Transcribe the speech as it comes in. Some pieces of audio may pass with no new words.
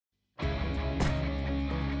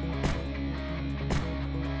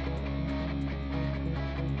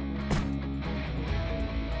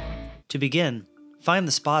To begin, find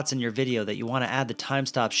the spots in your video that you want to add the time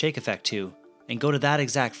stop shake effect to, and go to that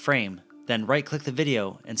exact frame, then right-click the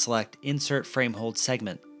video and select Insert Frame Hold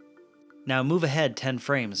Segment. Now move ahead 10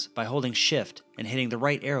 frames by holding Shift and hitting the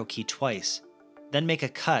right arrow key twice. Then make a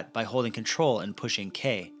cut by holding Ctrl and pushing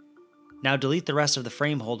K. Now delete the rest of the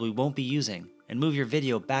frame hold we won't be using and move your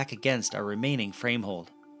video back against our remaining frame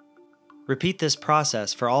hold. Repeat this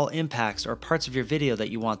process for all impacts or parts of your video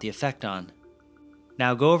that you want the effect on.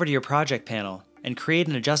 Now go over to your project panel and create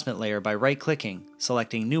an adjustment layer by right-clicking,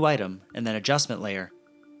 selecting New Item and then Adjustment Layer.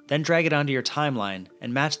 Then drag it onto your timeline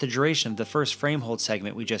and match the duration of the first frame hold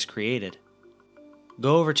segment we just created.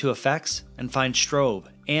 Go over to Effects and find Strobe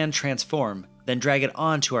and Transform, then drag it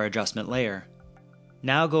onto our adjustment layer.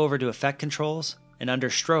 Now go over to Effect Controls and under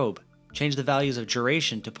Strobe, change the values of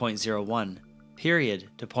duration to 0.01, period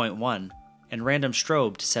to 0.1, and random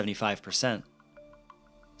strobe to 75%.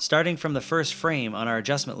 Starting from the first frame on our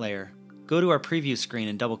adjustment layer, go to our preview screen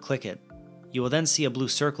and double-click it. You will then see a blue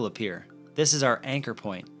circle appear. This is our anchor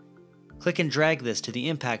point. Click and drag this to the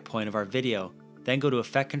impact point of our video, then go to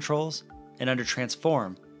Effect Controls, and under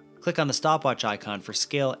Transform, click on the stopwatch icon for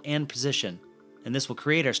scale and position, and this will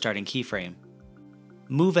create our starting keyframe.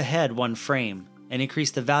 Move ahead 1 frame and increase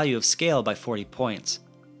the value of scale by 40 points.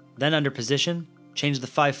 Then under Position, change the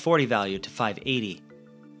 540 value to 580.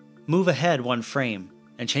 Move ahead 1 frame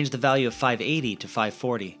and change the value of 580 to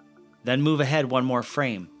 540. Then move ahead 1 more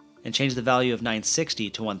frame and change the value of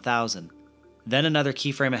 960 to 1000. Then another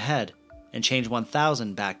keyframe ahead and change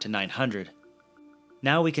 1000 back to 900.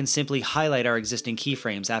 Now we can simply highlight our existing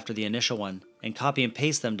keyframes after the initial one and copy and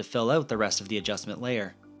paste them to fill out the rest of the adjustment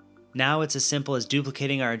layer. Now it's as simple as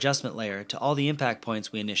duplicating our adjustment layer to all the impact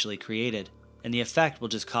points we initially created, and the effect will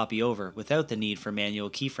just copy over without the need for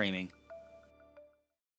manual keyframing.